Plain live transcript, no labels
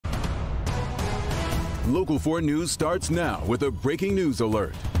Local 4 News starts now with a breaking news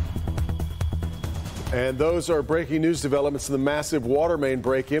alert. And those are breaking news developments in the massive water main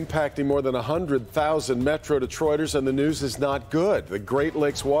break impacting more than 100,000 Metro Detroiters, and the news is not good. The Great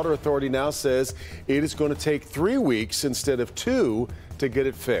Lakes Water Authority now says it is going to take 3 weeks instead of 2 to get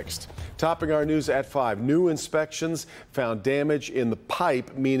it fixed. Topping our news at 5, new inspections found damage in the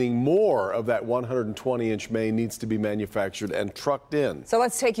pipe, meaning more of that 120-inch main needs to be manufactured and trucked in. So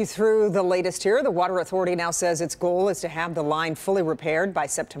let's take you through the latest here. The Water Authority now says its goal is to have the line fully repaired by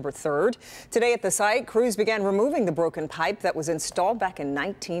September 3rd. Today at the site, crews began removing the broken pipe that was installed back in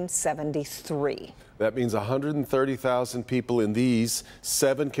 1973. That means 130,000 people in these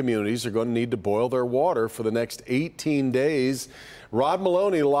 7 communities are going to need to boil their water for the next 18 days. Rod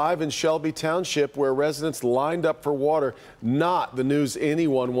Maloney live in Shelby Township, where residents lined up for water. Not the news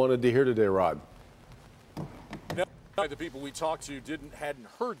anyone wanted to hear today, Rod. The people we talked to hadn't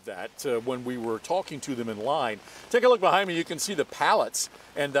heard that when we were talking to them in line. Take a look behind me. You can see the pallets,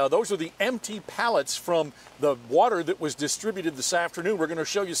 and those are the empty pallets from the water that was distributed this afternoon. We're going to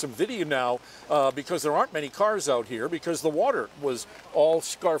show you some video now because there aren't many cars out here because the water was all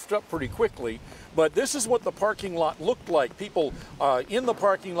scarfed up pretty quickly. But this is what the parking lot looked like. People in the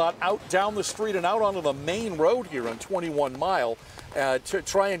parking lot, out down the street and out onto the main road here on 21 Mile to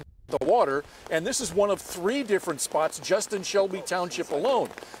try and the water, and this is one of 3 different spots just in Shelby Township alone,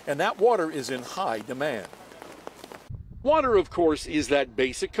 and that water is in high demand. Water, of course, is that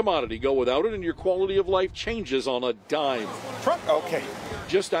basic commodity. Go without it and your quality of life changes on a dime. Okay.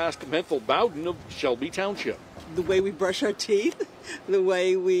 Just ask Menthil Bowden of Shelby Township. The way we brush our teeth, the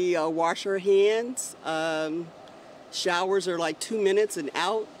way we wash our hands, showers are like 2 minutes and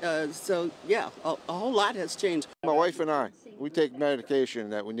out, so yeah, a whole lot has changed. My wife and I, we take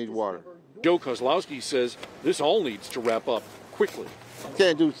medication that we need water. Joe Kozlowski says this all needs to wrap up quickly.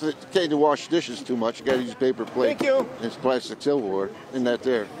 Can't do wash dishes too much. You got to use paper plate. Thank you. It's plastic silverware, and that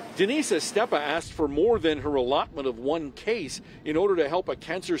there. Denise Estepa asked for more than her allotment of 1 case in order to help a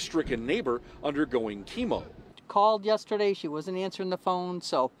cancer-stricken neighbor undergoing chemo. Called yesterday, she wasn't answering the phone,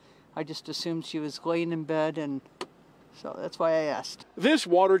 so I just assumed she was laying in bed, and so that's why I asked. This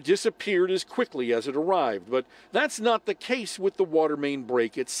water disappeared as quickly as it arrived, but that's not the case with the water main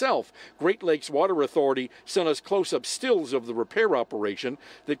break itself. Great Lakes Water Authority sent us close-up stills of the repair operation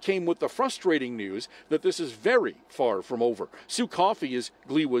that came with the frustrating news that this is very far from over. Sue Coffey is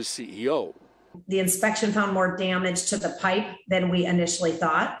GLWA's CEO. The inspection found more damage to the pipe than we initially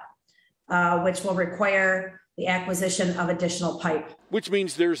thought, which will require the acquisition of additional pipe. Which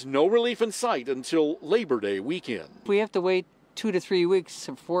means there's no relief in sight until Labor Day weekend. If we have to wait 2 to 3 weeks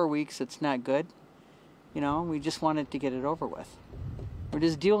or 4 weeks, it's not good. You know, we just wanted to get it over with. We're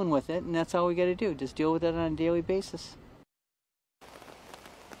just dealing with it, and that's all we got to do, just deal with it on a daily basis.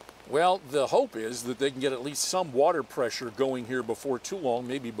 Well, the hope is that they can get at least some water pressure going here before too long,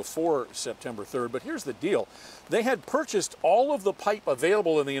 maybe before September 3rd. But here's the deal. They had purchased all of the pipe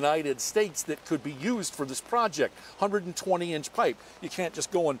available in the United States that could be used for this project, 120-inch pipe. You can't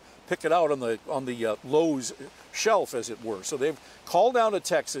just go and pick it out on the Lowe's shelf, as it were. So they've called down to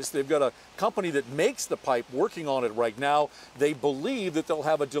Texas. They've got a company that makes the pipe working on it right now. They believe that they'll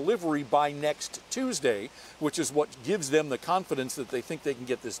have a delivery by next Tuesday, which is what gives them the confidence that they think they can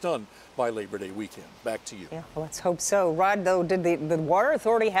get this done by Labor Day weekend. Back to you. Yeah, well, let's hope so. Rod, though, did the Water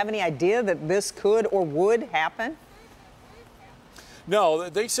Authority have any idea that this could or would happen? No,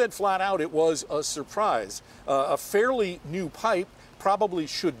 they said flat out it was a surprise. A fairly new pipe probably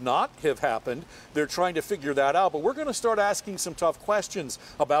should not have happened. They're trying to figure that out, but we're going to start asking some tough questions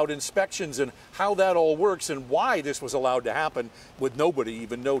about inspections and how that all works and why this was allowed to happen with nobody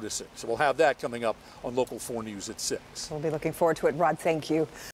even noticing. So we'll have that coming up on Local 4 News at 6. We'll be looking forward to it. Rod, thank you.